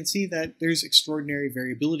 so we can see that there's extraordinary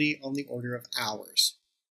variability on the order of hours.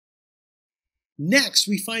 Next,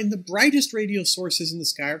 we find the brightest radio sources in the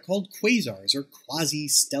sky are called quasars, or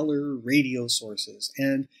quasi-stellar radio sources.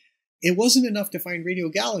 And it wasn't enough to find radio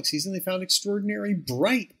galaxies, and they found extraordinary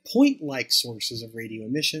bright point-like sources of radio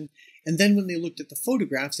emission. And then when they looked at the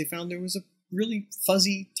photographs, they found there was a really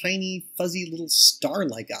fuzzy, tiny, fuzzy little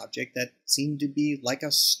star-like object that seemed to be like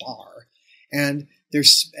a star. And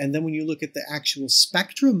then when you look at the actual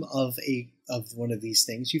spectrum of one of these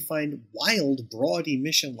things, you find wild, broad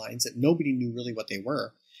emission lines that nobody knew really what they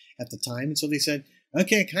were at the time. And so they said,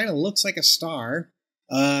 okay, it kind of looks like a star.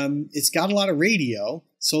 It's got a lot of radio,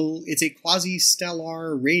 so it's a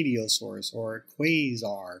quasi-stellar radio source, or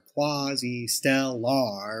quasar,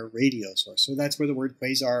 quasi-stellar radio source. So that's where the word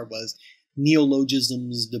quasar was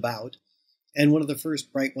neologisms about. And one of the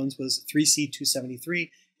first bright ones was 3C273.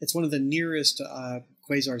 It's one of the nearest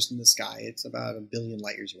quasars in the sky. It's about 1 billion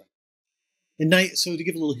light years away. So to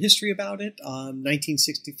give a little history about it,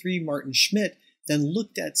 1963, Martin Schmidt then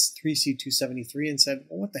looked at 3C273 and said,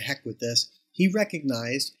 well, what the heck with this? He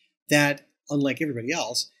recognized that, unlike everybody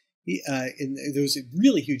else, there was a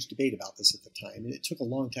really huge debate about this at the time, and it took a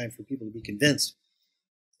long time for people to be convinced,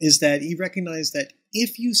 is that he recognized that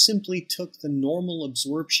if you simply took the normal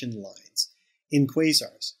absorption lines in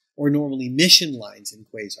quasars, or normal emission lines in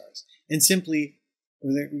quasars, and simply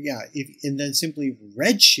redshifted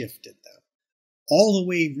them all the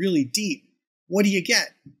way really deep, what do you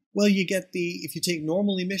get? Well, you get if you take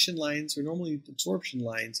normal emission lines or normal absorption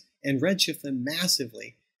lines and redshift them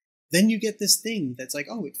massively, then you get this thing that's like,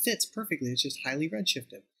 oh, it fits perfectly. It's just highly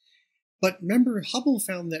redshifted. But remember, Hubble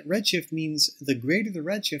found that redshift means the greater the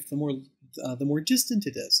redshift, the more distant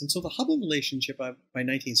it is. And so the Hubble relationship by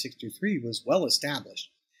 1963 was well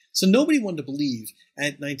established. So nobody wanted to believe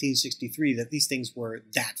at 1963 that these things were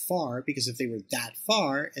that far, because if they were that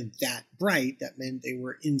far and that bright, that meant they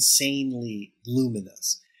were insanely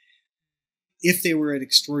luminous. If they were at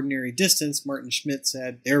extraordinary distance, Martin Schmidt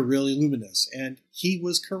said, they're really luminous. And he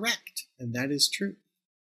was correct, and that is true.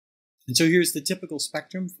 And so here's the typical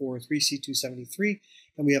spectrum for 3C273,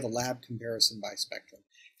 and we have a lab comparison by spectrum.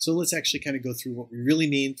 So let's actually kind of go through what we really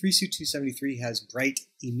mean. 3C273 has bright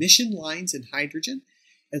emission lines in hydrogen.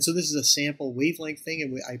 And so this is a sample wavelength thing,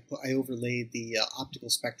 and I overlaid the optical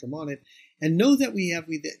spectrum on it. And know that we have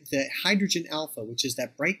the hydrogen alpha, which is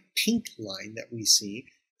that bright pink line that we see,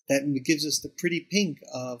 that gives us the pretty pink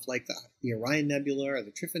of like the Orion Nebula or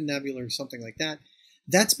the Trifid Nebula or something like that.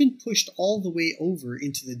 That's been pushed all the way over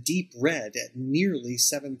into the deep red at nearly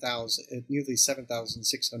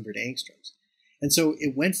 7,600 angstroms. And so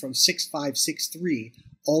it went from 6563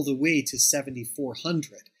 all the way to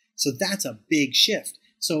 7,400. So that's a big shift.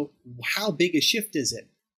 So how big a shift is it?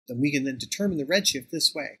 Then we can then determine the redshift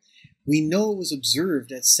this way. We know it was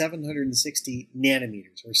observed at 760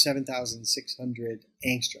 nanometers, or 7,600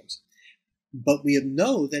 angstroms. But we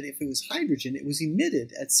know that if it was hydrogen, it was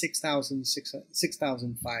emitted at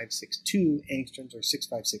 6,562 angstroms, or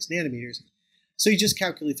 656 nanometers. So you just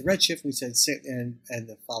calculate the redshift, we said, and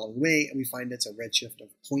the following way, and we find it's a redshift of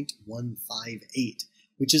 0.158,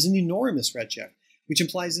 which is an enormous redshift, which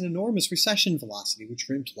implies an enormous recession velocity, which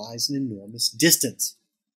implies an enormous distance.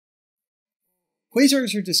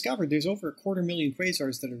 Quasars are discovered. There's over 250,000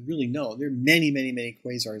 quasars that are really known. There are many, many, many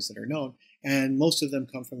quasars that are known, and most of them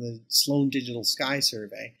come from the Sloan Digital Sky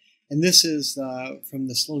Survey. And this is from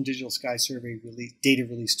the Sloan Digital Sky Survey data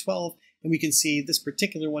release 12, and we can see this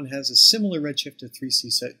particular one has a similar redshift to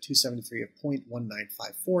 3C273 of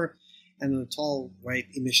 0.1954, and the tall right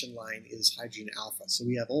emission line is hydrogen alpha. So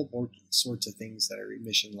we have all sorts of things that are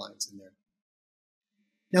emission lines in there.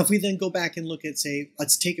 Now, if we then go back and look at, say,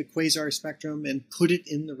 let's take a quasar spectrum and put it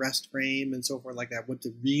in the rest frame and so forth like that, what's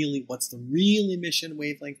the real emission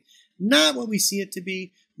wavelength? Not what we see it to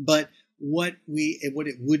be, but what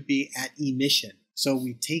it would be at emission. So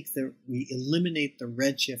we eliminate the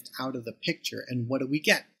redshift out of the picture, and what do we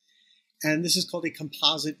get? And this is called a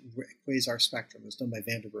composite quasar spectrum. It was done by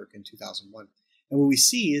Vanderburg in 2001. And what we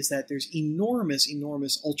see is that there's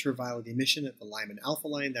enormous ultraviolet emission at the Lyman alpha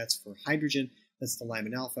line. That's for hydrogen. That's the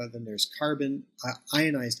Lyman alpha. Then there's carbon,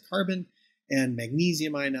 ionized carbon, and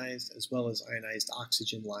magnesium ionized, as well as ionized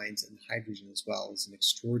oxygen lines, and hydrogen as well is an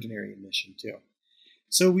extraordinary emission too.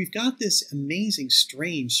 So we've got this amazing,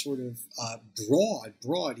 strange sort of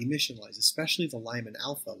broad emission lines, especially the Lyman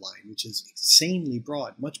alpha line, which is insanely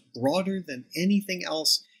broad, much broader than anything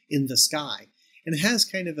else in the sky. And it has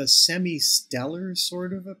kind of a semi-stellar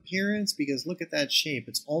sort of appearance, because look at that shape.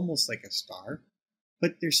 It's almost like a star,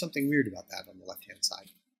 but there's something weird about that on the left-hand side.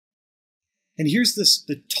 And here's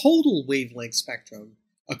the total wavelength spectrum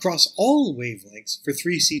across all wavelengths for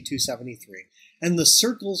 3C273. And the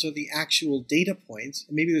circles are the actual data points.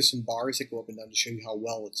 And maybe there's some bars that go up and down to show you how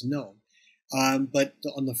well it's known. But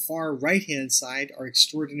on the far right-hand side are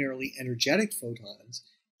extraordinarily energetic photons,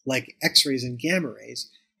 like X-rays and gamma rays.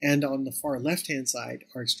 And on the far left-hand side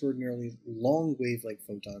are extraordinarily long wavelength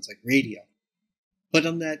photons, like radio. But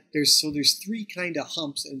on that, there's three kind of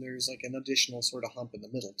humps, and there's like an additional sort of hump in the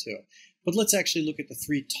middle too. But let's actually look at the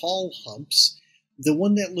three tall humps. The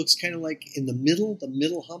one that looks kind of like in the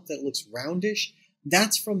middle hump that looks roundish,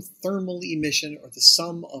 that's from thermal emission, or the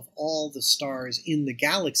sum of all the stars in the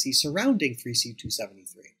galaxy surrounding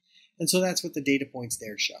 3C273. And so that's what the data points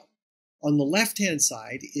there show. On the left-hand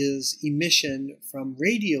side is emission from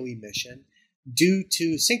radio emission due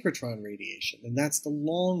to synchrotron radiation, and that's the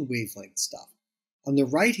long wavelength stuff. On the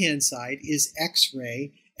right-hand side is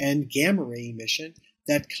X-ray and gamma ray emission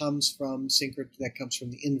that comes from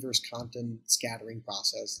the inverse Compton scattering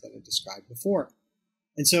process that I described before.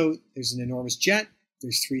 And so there's an enormous jet.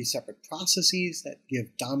 There's three separate processes that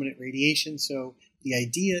give dominant radiation. So the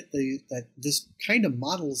idea that this kind of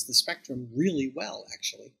models the spectrum really well,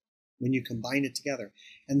 actually, when you combine it together.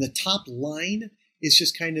 And the top line is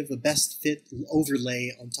just kind of the best fit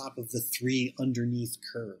overlay on top of the three underneath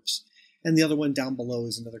curves. And the other one down below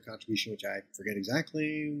is another contribution, which I forget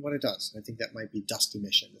exactly what it does. I think that might be dust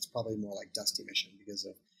emission. It's probably more like dust emission, because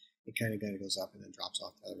it kind of goes up and then drops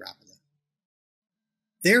off rather rapidly.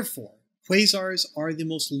 Therefore, quasars are the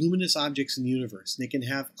most luminous objects in the universe. They can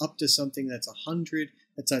have up to something that's 100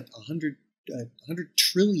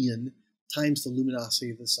 trillion times the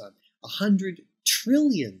luminosity of the sun. 100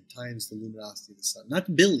 trillion times the luminosity of the sun.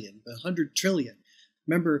 Not billion, but 100 trillion.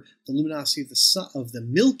 Remember, the luminosity of the sun, of the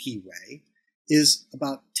Milky Way, is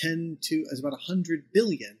about 100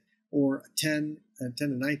 billion, or 10 to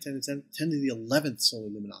the 9th, 10 to the 11th solar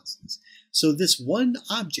luminosities. So this one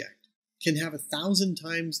object can have 1,000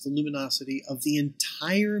 times the luminosity of the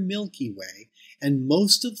entire Milky Way, and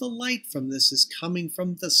most of the light from this is coming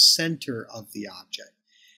from the center of the object.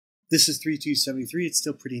 This is 3273. It's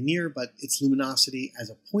still pretty near, but its luminosity as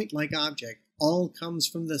a point-like object all comes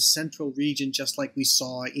from the central region, just like we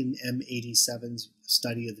saw in M87's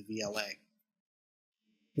study of the VLA.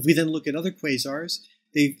 If we then look at other quasars,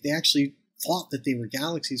 they actually thought that they were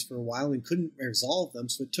galaxies for a while and couldn't resolve them,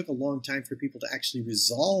 so it took a long time for people to actually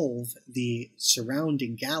resolve the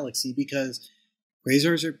surrounding galaxy, because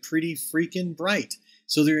quasars are pretty freaking bright.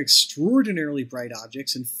 So they're extraordinarily bright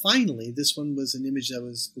objects, and finally, this one was an image that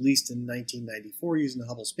was released in 1994 using the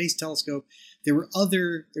Hubble Space Telescope. There were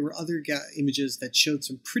other images that showed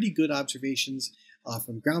some pretty good observations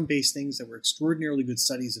from ground-based things that were extraordinarily good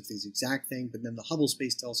studies of this exact thing, but then the Hubble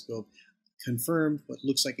Space Telescope confirmed what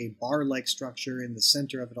looks like a bar-like structure in the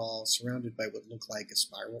center of it all, surrounded by what look like a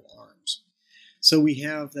spiral arms. So we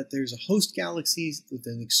have that there's a host galaxy with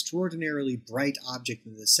an extraordinarily bright object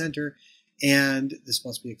in the center, and this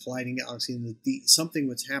must be a colliding galaxy. And something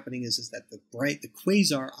what's happening is that the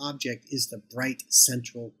quasar object is the bright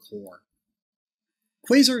central core.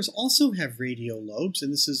 Quasars also have radio lobes,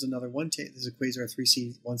 and this is another one. This is a quasar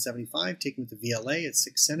 3C175 taken with the VLA at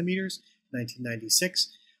 6 centimeters,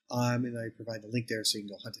 1996. And I provide the link there so you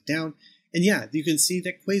can go hunt it down. And yeah, you can see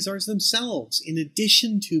that quasars themselves, in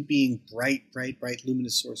addition to being bright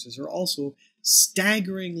luminous sources, are also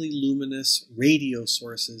staggeringly luminous radio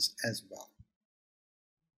sources as well.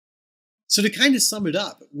 So to kind of sum it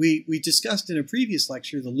up, we discussed in a previous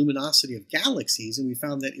lecture the luminosity of galaxies, and we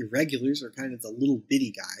found that irregulars are kind of the little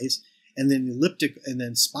bitty guys, and then and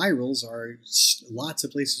then spirals are lots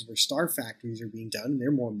of places where star factories are being done, and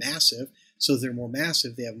they're more massive. So they're more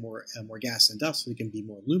massive, they have more gas and dust, so they can be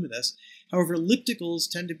more luminous. However, ellipticals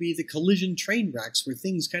tend to be the collision train wrecks where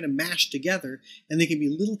things kind of mash together, and they can be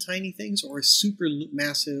little tiny things or super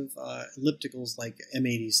massive ellipticals like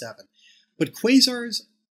M87. But quasars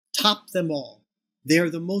top them all. They are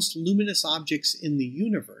the most luminous objects in the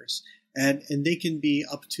universe, and they can be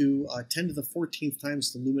up to 10 to the 14th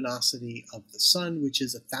times the luminosity of the sun, which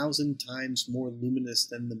is 1,000 times more luminous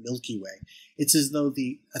than the Milky Way. It's as though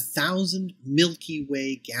the 1,000 Milky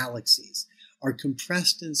Way galaxies are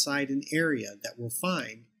compressed inside an area that we'll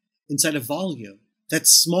find inside a volume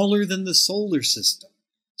that's smaller than the solar system.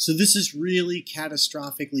 So this is really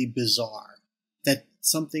catastrophically bizarre, that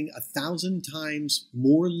something 1,000 times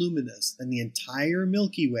more luminous than the entire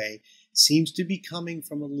Milky Way seems to be coming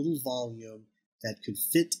from a little volume that could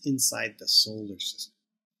fit inside the solar system.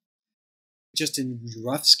 Just in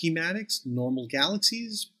rough schematics, normal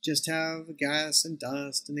galaxies just have gas and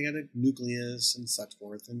dust, and they got a nucleus and such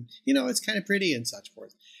forth, and it's kind of pretty and such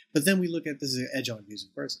forth. But then we look at, this is edge-on views,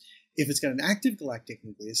 of course. If it's got an active galactic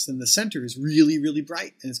nucleus, then the center is really, really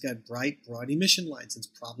bright, and it's got bright, broad emission lines. It's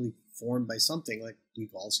probably formed by something like we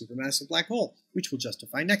call a supermassive black hole, which we'll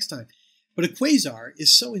justify next time. But a quasar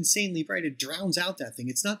is so insanely bright, it drowns out that thing.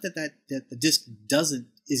 It's not that the disk doesn't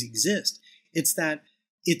exist. It's that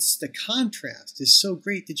the contrast is so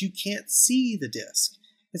great that you can't see the disk.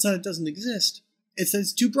 It's not it doesn't exist. It's that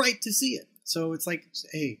it's too bright to see it. So it's like,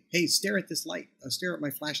 hey, stare at this light. Stare at my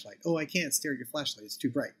flashlight. Oh, I can't stare at your flashlight. It's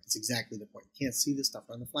too bright. It's exactly the point. You can't see the stuff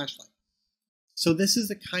on the flashlight. So this is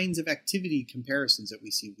the kinds of activity comparisons that we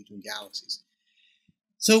see between galaxies.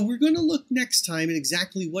 So we're going to look next time at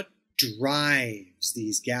exactly what drives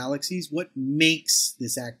these galaxies, what makes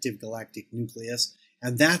this active galactic nucleus,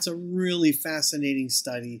 and that's a really fascinating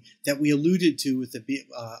study that we alluded to with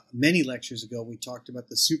many lectures ago. We talked about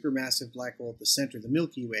the supermassive black hole at the center of the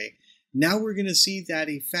Milky Way. Now we're going to see that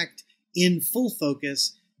effect in full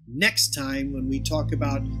focus next time when we talk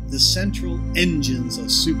about the central engines of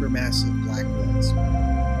supermassive black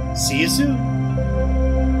holes. See you soon!